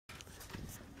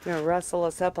I'm gonna rustle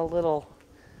us up a little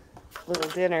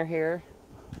dinner here.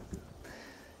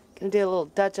 Gonna do a little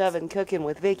Dutch oven cooking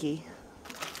with Vicky.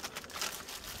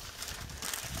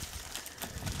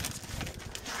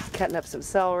 Cutting up some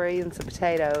celery and some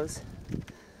potatoes.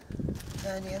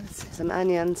 Onions. Some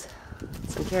onions,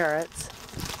 some carrots.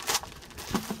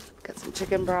 Got some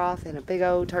chicken broth and a big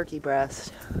old turkey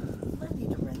breast. Might need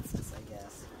to rinse this, I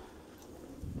guess.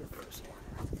 Your first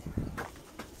one.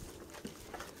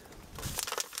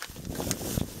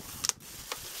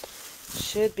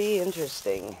 Should be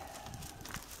interesting.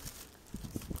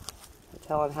 I'm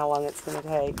telling how long it's going to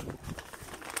take.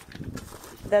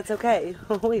 That's okay.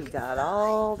 We've got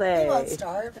all day. We won't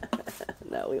starve.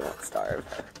 No, we won't starve.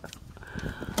 So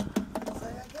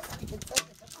I guess we could take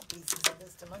a couple pieces of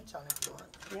this to munch on if you want.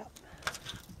 Yep.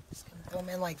 Just gonna throw them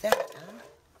in like that,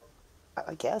 huh?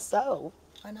 I guess so.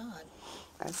 Why not?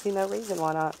 I see no reason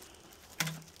why not.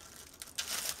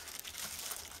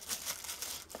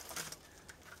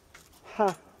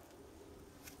 Huh.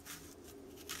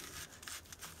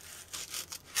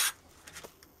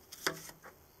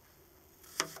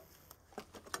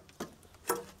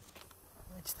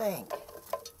 What you think?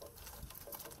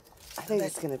 I think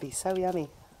it's going to be so yummy.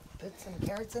 Put some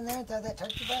carrots in there and throw that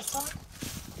turkey breast on?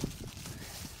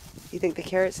 You think the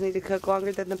carrots need to cook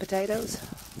longer than the potatoes?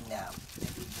 No.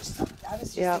 Maybe just some, I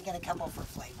was just thinking a couple for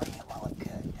flavoring it while it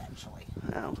cooked, actually.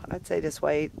 Oh, I'd say just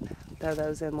wait. Throw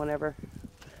those in whenever.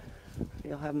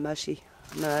 You'll have mushy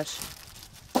mush.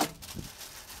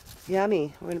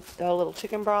 Yummy. We're going to throw a little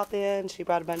chicken broth in. She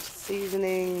brought a bunch of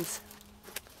seasonings.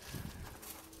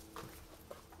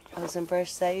 Oh, some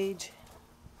fresh sage.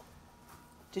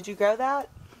 Did you grow that?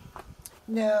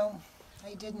 No,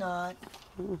 I did not.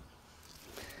 I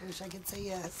wish I could say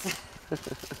yes.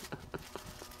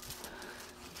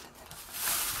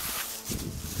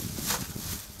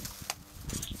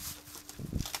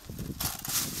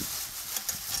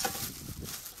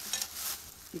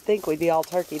 You'd think we'd be all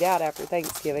turkeyed out after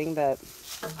Thanksgiving, but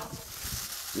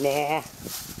nah.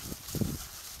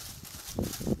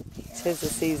 Tis the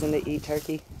season to eat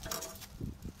turkey.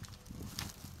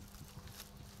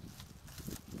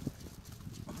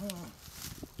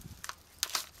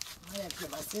 I have to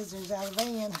get my scissors out of the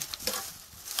van.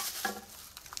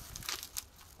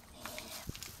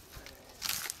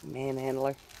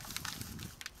 Manhandler.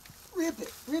 Rip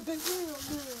it real good.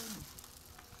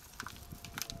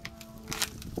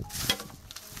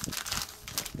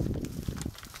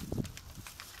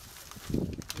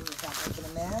 Without making a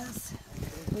mess.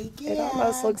 It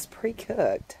almost looks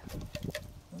pre-cooked.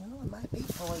 Well, it might be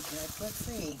fully cooked. Let's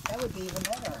see. That would be even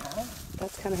better, huh?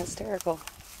 That's kind of hysterical.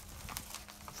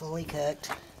 Fully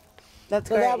cooked. That's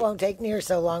So great. that won't take near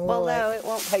so long, will Well, no, it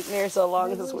won't take near so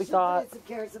long as we thought. Some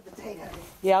carrots and potatoes.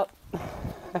 Yep.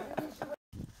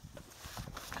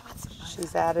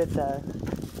 She's added the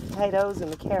potatoes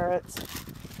and the carrots,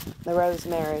 the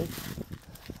rosemary.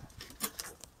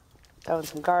 Throwing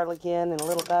some garlic in and a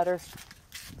little butter.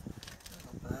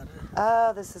 Butter.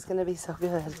 Oh, this is going to be so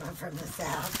good. I'm from the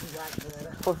south. You like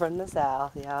butter. We're from the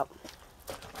south, yep.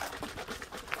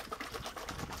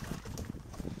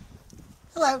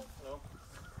 Hello. Hello.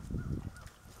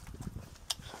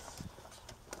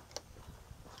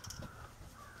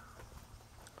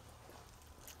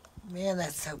 Man,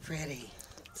 that's so pretty.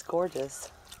 It's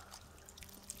gorgeous.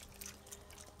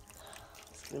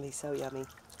 It's going to be so yummy.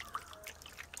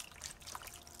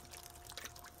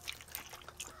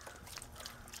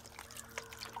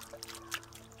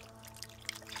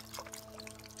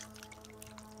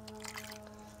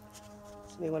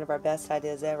 It's going to be one of our best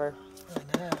ideas ever.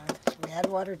 I know. Should we add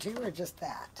water too, or just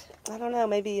that? I don't know,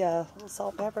 maybe a little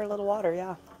salt, pepper, a little water,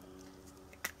 yeah.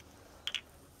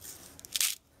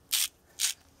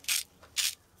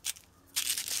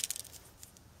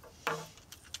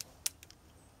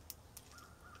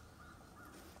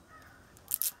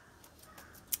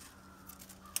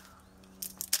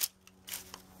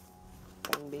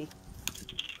 Can be.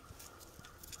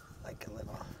 Like a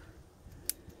little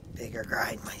bigger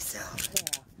grind myself.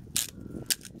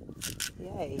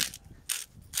 Yeah. Yay.